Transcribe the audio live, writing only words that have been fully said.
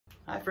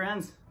Hi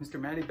friends, Mr.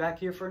 Matty back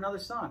here for another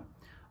song.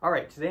 All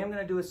right, today I'm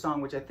gonna do a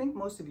song which I think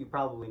most of you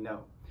probably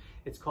know.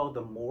 It's called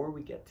The More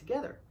We Get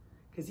Together.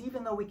 Because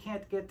even though we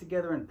can't get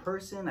together in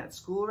person at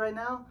school right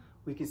now,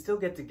 we can still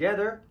get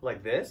together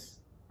like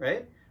this,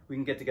 right? We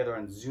can get together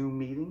on Zoom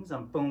meetings,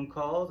 on phone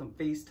calls, on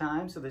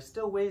FaceTime, so there's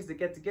still ways to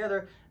get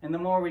together, and the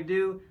more we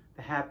do,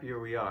 the happier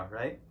we are,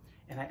 right?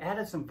 And I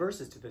added some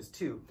verses to this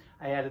too.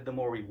 I added the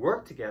more we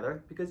work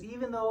together, because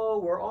even though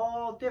we're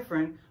all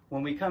different,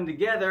 when we come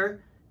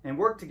together and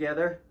work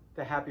together,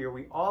 the happier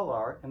we all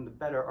are and the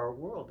better our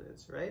world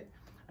is, right?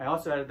 I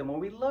also added the more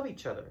we love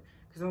each other,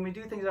 because when we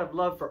do things out of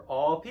love for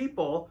all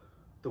people,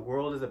 the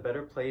world is a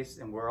better place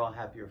and we're all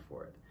happier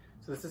for it.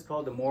 So this is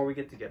called The More We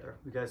Get Together.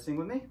 You guys sing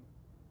with me?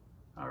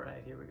 All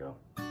right, here we go.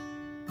 Here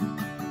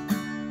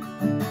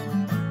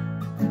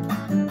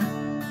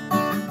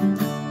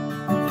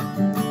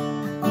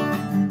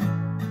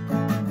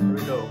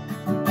we go.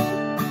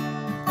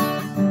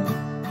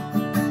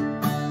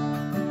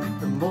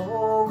 The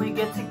more we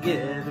get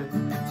together,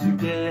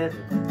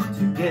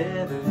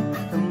 together,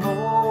 the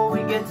more we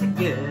get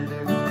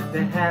together,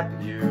 the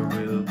happier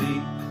we'll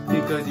be.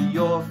 Because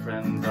your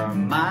friends are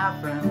my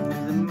friends,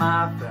 and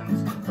my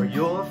friends are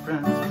your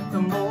friends.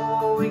 The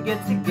more we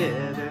get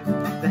together,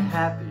 the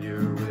happier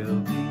we'll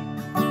be.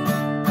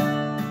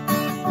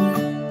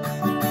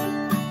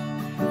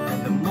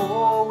 And the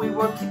more we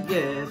work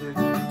together,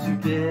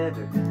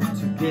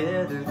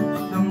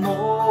 the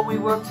more we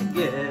work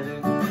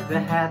together, the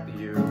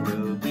happier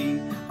we'll be.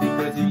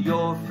 Because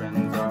your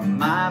friends are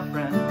my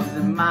friends,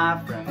 and my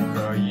friends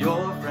are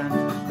your friends.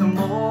 The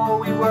more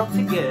we work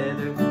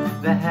together,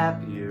 the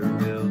happier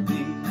we'll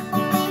be.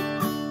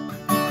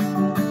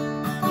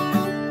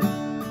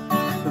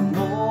 The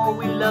more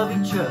we love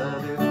each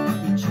other,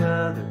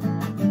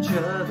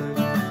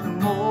 the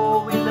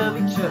more we love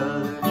each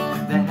other,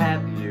 the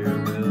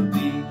happier we'll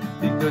be.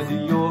 Because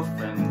your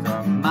friends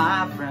are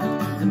my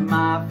friends, and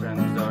my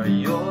friends are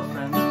your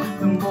friends.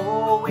 The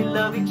more we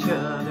love each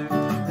other,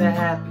 the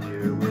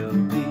happier we'll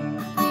be.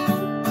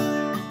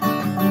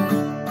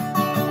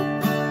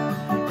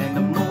 And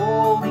the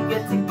more we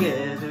get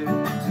together,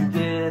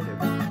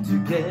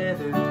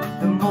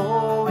 the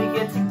more we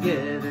get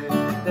together,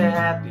 the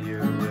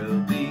happier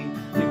we'll be.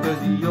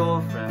 Because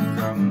your friends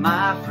are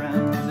my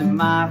friends, and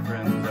my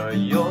friends are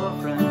your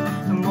friends.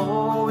 The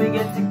more we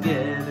get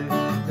together,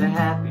 the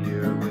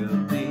happier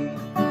we'll be.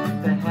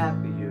 The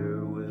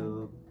happier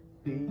we'll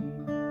be.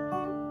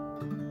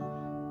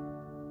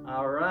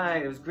 All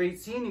right, it was great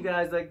seeing you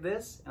guys like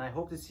this, and I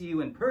hope to see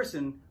you in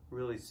person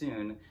really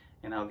soon.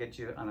 And I'll get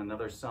you on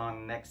another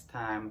song next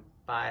time.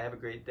 Bye, have a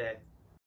great day.